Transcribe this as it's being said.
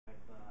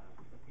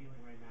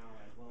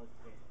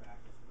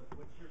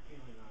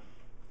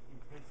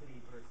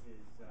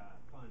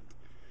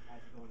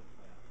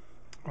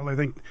Well, I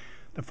think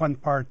the fun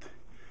part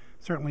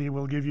certainly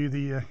will give you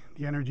the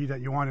energy that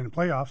you want in the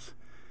playoffs.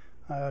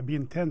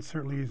 Being tense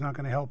certainly is not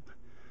going to help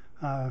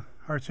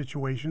our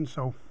situation.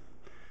 So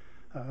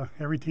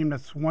every team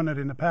that's won it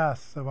in the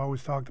past, I've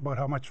always talked about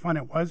how much fun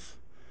it was.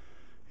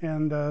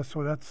 And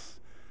so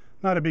that's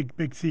not a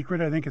big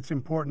secret. I think it's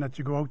important that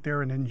you go out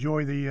there and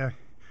enjoy the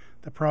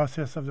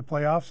process of the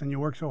playoffs, and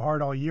you work so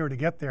hard all year to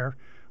get there.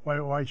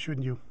 Why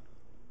shouldn't you?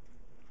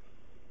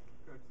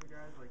 Coach, so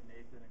guys like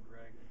Nathan and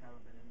Greg that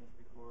haven't been in this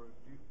before,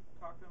 do you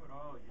talk to them at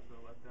all? You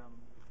sort of let them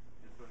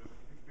just sort of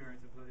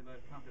experience it, so you let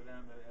it come to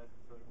them as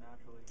sort of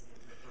naturally? It's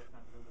their first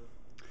time through this.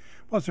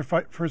 Well, it's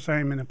their first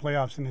time in the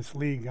playoffs in this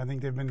league. I think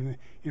they've been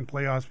in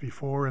playoffs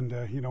before, and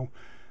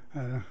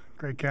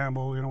Greg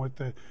Campbell, with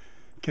the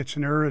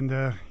Kitchener and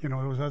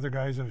those other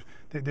guys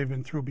they've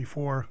been through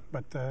before.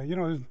 But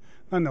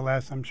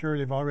nonetheless, I'm sure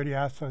they've already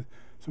asked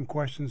some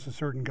questions to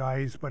certain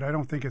guys. But I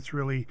don't think it's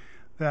really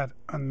that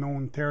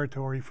unknown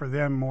territory for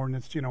them. More than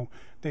it's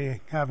they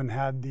haven't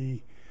had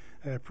the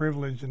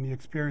privilege and the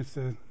experience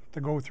to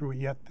go through it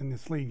yet in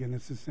this league, and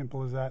it's as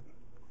simple as that.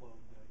 Claude,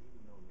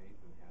 even though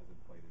Nathan hasn't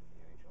played in the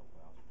NHL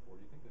playoffs before,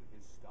 do you think that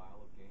his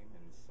style of game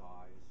and his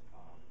size,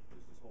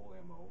 his whole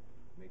MO,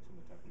 makes him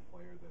the type of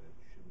player that it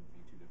shouldn't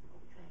be too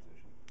difficult to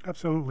transition?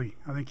 Absolutely.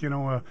 I think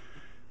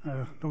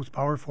those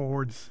power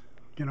forwards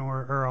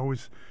are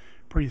always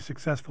pretty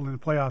successful in the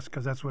playoffs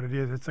because that's what it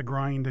is. It's a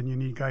grind, and you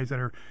need guys that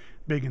are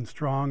big and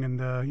strong,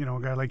 and a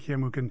guy like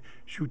him who can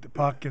shoot the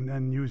puck and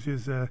then use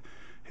his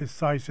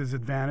size, his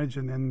advantage,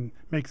 and then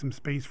make some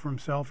space for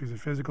himself. He's a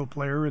physical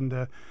player,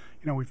 and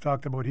we've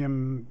talked about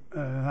him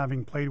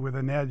having played with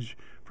an edge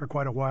for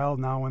quite a while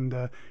now,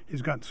 and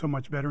he's gotten so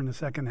much better in the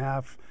second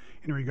half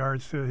in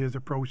regards to his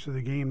approach to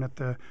the game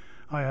that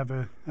I have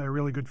a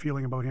really good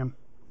feeling about him.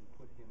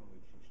 Put him and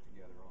Lucic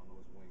together on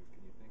those wings.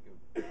 Can you think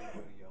of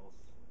anybody else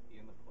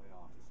in the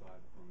playoffs aside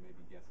from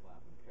maybe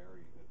Getzlaf and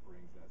Perry that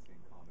brings that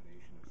same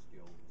combination of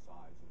skill and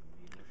size and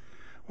meanness?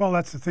 Well,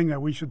 that's the thing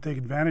that we should take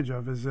advantage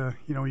of is,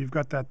 you've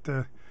got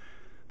that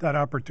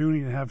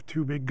opportunity to have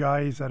two big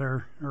guys that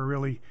are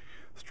really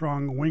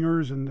strong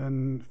wingers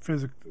and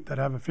that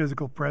have a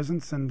physical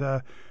presence. And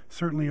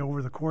certainly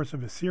over the course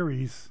of a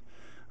series,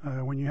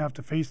 when you have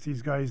to face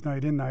these guys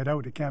night in, night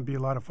out, it can't be a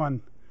lot of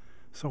fun.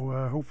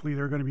 So hopefully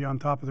they're going to be on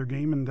top of their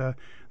game, and they're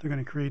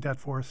going to create that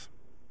for us.